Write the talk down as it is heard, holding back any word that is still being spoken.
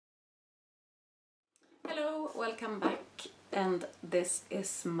Hello, welcome back, and this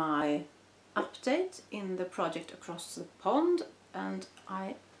is my update in the project across the pond, and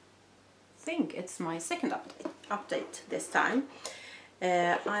I think it's my second update this time.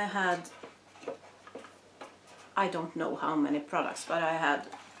 I don't know how many products, but I had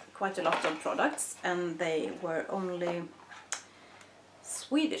quite a lot of products, and they were only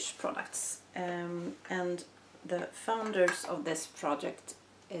Swedish products, and the founders of this project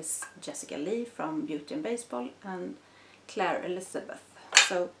is Jessica Lee from Beauty and Baseball and Claire Elizabeth.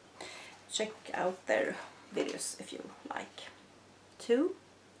 So check out their videos if you like to.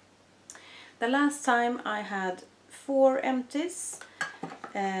 The last time I had 4 empties.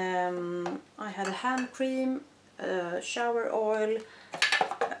 I had a hand cream, a shower oil,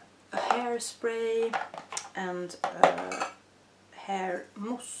 a hairspray and a hair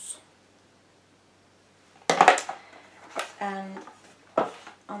mousse. And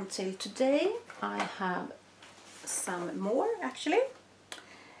until today I have some more actually.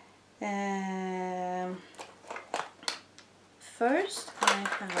 First I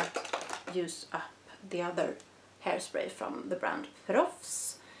have used up the other hairspray from the brand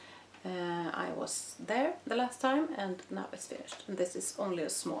Profs. I was there the last time and now it's finished, and this is only a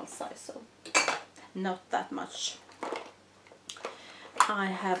small size, so not that much. I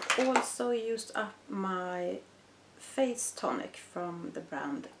have also used up my face tonic from the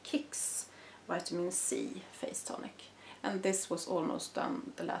brand Kicks, vitamin C face tonic, and this was almost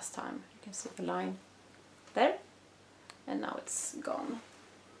done the last time. You can see the line there, and now it's gone.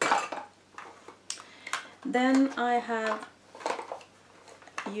 Then I have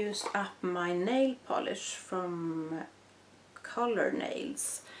used up my nail polish from Color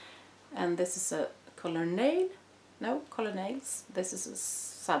Nails, and this is a Color Nails. This is a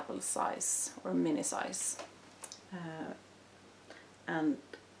sample size or mini size. And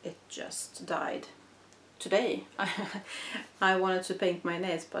it just died today. I wanted to paint my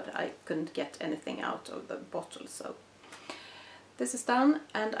nails, but I couldn't get anything out of the bottle, so this is done.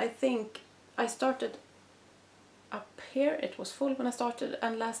 And I think I started up here, it was full when I started,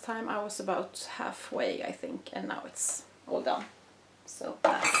 and last time I was about halfway I think, and now it's all done, so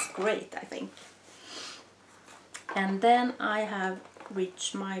that's great I think. And then I have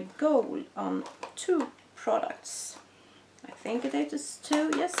reached my goal on 2 products. I think it is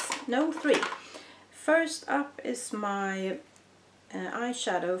 2, yes, no, 3. First up is my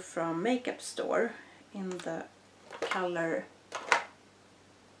eyeshadow from Makeup Store in the color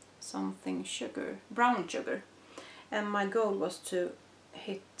something sugar, brown sugar. And my goal was to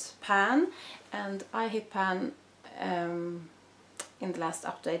hit pan, and I hit pan in the last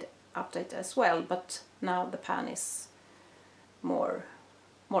update as well, but now the pan is more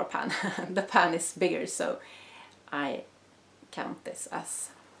pan. The pan is bigger, so I count this as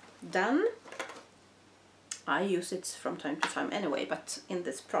done. I use it from time to time anyway, but in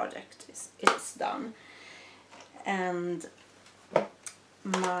this project it's done. And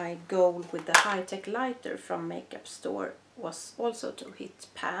my goal with the high-tech lighter from Makeup Store was also to hit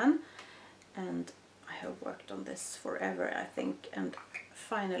pan, and I have worked on this forever I think, and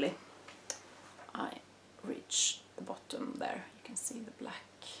finally I reached the bottom there. You can see the black.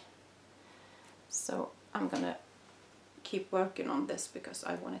 So I'm gonna keep working on this because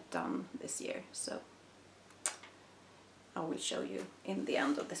I want it done this year, so I will show you in the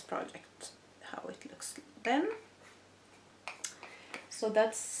end of this project how it looks then. So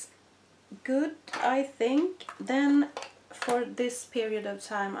that's good I think. Then for this period of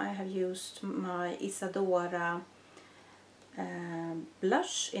time I have used my Isadora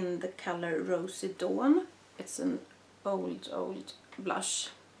blush in the color Rosy Dawn. It's an old blush,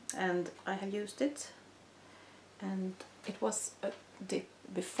 and I have used it, and it was a dip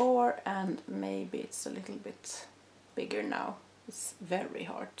before and maybe it's a little bit bigger now. It's very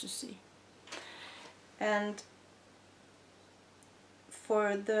hard to see. And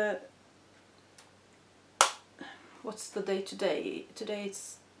for the, what's the day today? Today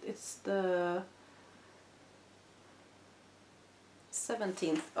it's the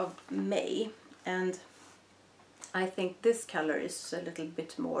 17th of May, and I think this color is a little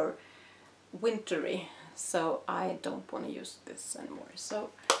bit more wintry, so I don't want to use this anymore.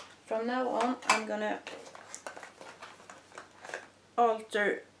 So from now on I'm gonna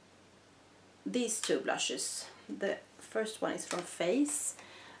alter these 2 blushes. The first one is from Face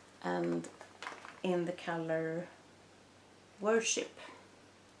and in the color Worship.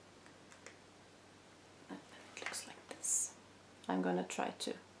 It looks like this. I'm gonna try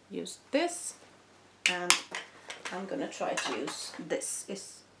to use this, and I'm gonna try to use this.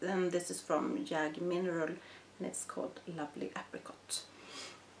 This is from Jag Mineral, and it's called Lovely Apricot.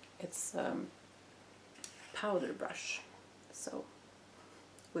 It's powder brush, so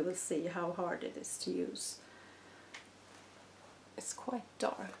we will see how hard it is to use. It's quite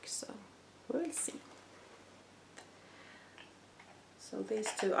dark, so we'll see. So these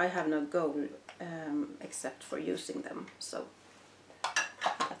two I have no goal except for using them, so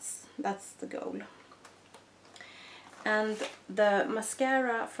that's the goal. And the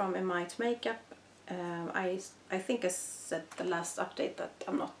mascara from Emite Makeup, I think I said the last update that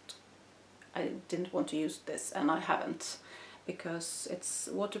I didn't want to use this, and I haven't, because it's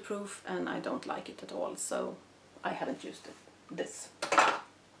waterproof and I don't like it at all, so I haven't used this,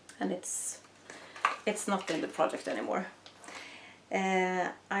 and it's not in the project anymore.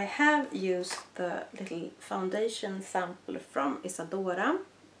 I have used the little foundation sample from Isadora,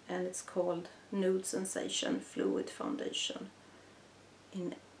 and it's called Nude Sensation Fluid Foundation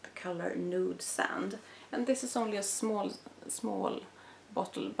in the color Nude Sand. And this is only a small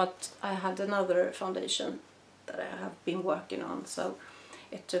bottle, but I had another foundation that I have been working on, so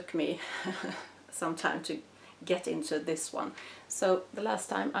it took me some time to get into this one. So the last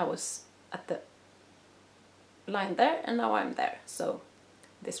time I was at the line there, and now I'm there, so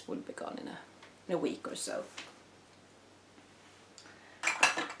this will be gone in a week or so.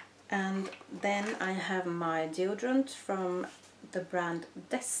 And then I have my deodorant from the brand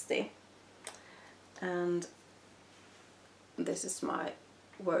Desti, and this is my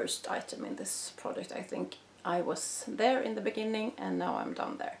worst item in this product. I think I was there in the beginning and now I'm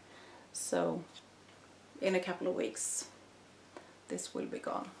down there, so in a couple of weeks this will be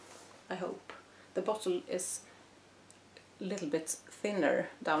gone, I hope. The bottle is a little bit thinner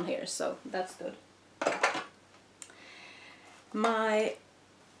down here, so that's good. My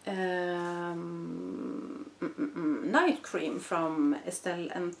night cream from Estelle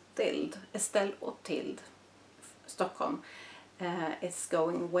Ottild, Stockholm. It's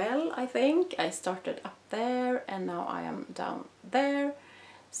going well, I think. I started up there and now I am down there,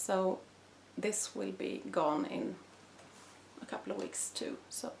 so this will be gone in a couple of weeks too,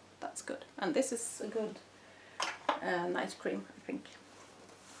 so that's good. And this is a good night cream, I think.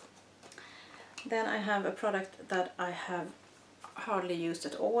 Then I have a product that I have hardly used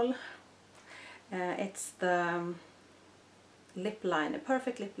at all. It's the lip liner,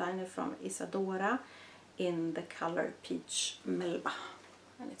 perfect lip liner from Isadora in the color Peach Melba,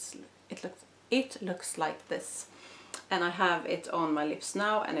 and it looks like this, and I have it on my lips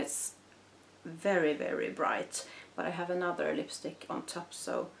now, and it's very, very bright, but I have another lipstick on top,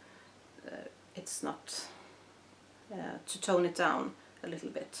 so it's not to tone it down a little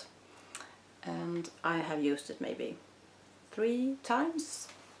bit. And I have used it maybe 3 times,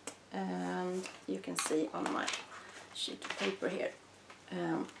 and you can see on my sheet of paper here,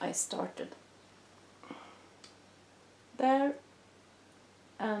 I started there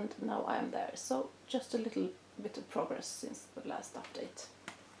and now I am there, so just a little bit of progress since the last update.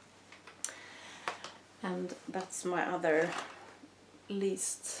 And that's my other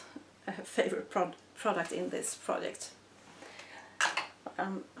least favorite product in this project.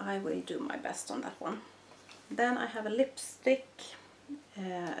 I will do my best on that one. Then I have a lipstick,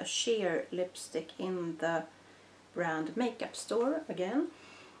 a sheer lipstick in the brand Makeup Store again,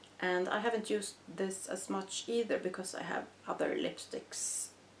 and I haven't used this as much either because I have other lipsticks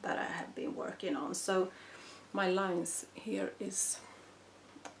that I have been working on. So my lines here is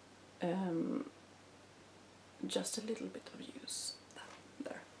just a little bit of use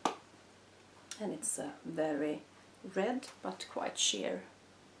there, and it's a very red but quite sheer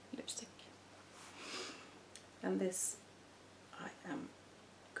lipstick, and this I am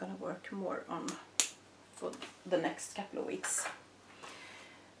gonna work more on for the next couple of weeks.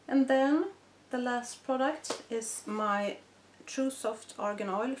 And then the last product is my True Soft Argan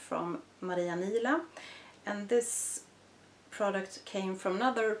Oil from Maria Nila, and this product came from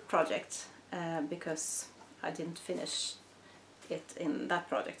another project because I didn't finish it in that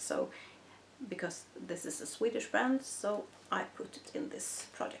project, so because this is a Swedish brand, so I put it in this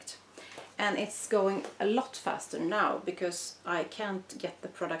project. And it's going a lot faster now because I can't get the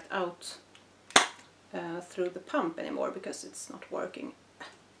product out through the pump anymore because it's not working.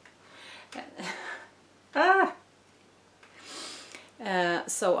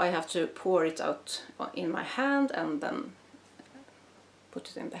 So I have to pour it out in my hand and then put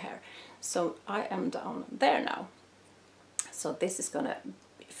it in the hair. So I am down there now. So this is gonna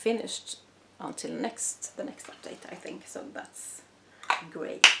be finished until the next update, I think. So that's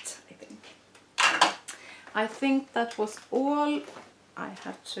great, I think. I think that was all. I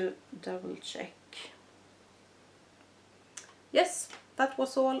have to double check. Yes, that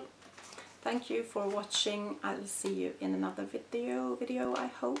was all. Thank you for watching. I'll see you in another video, I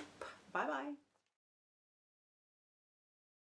hope. Bye bye.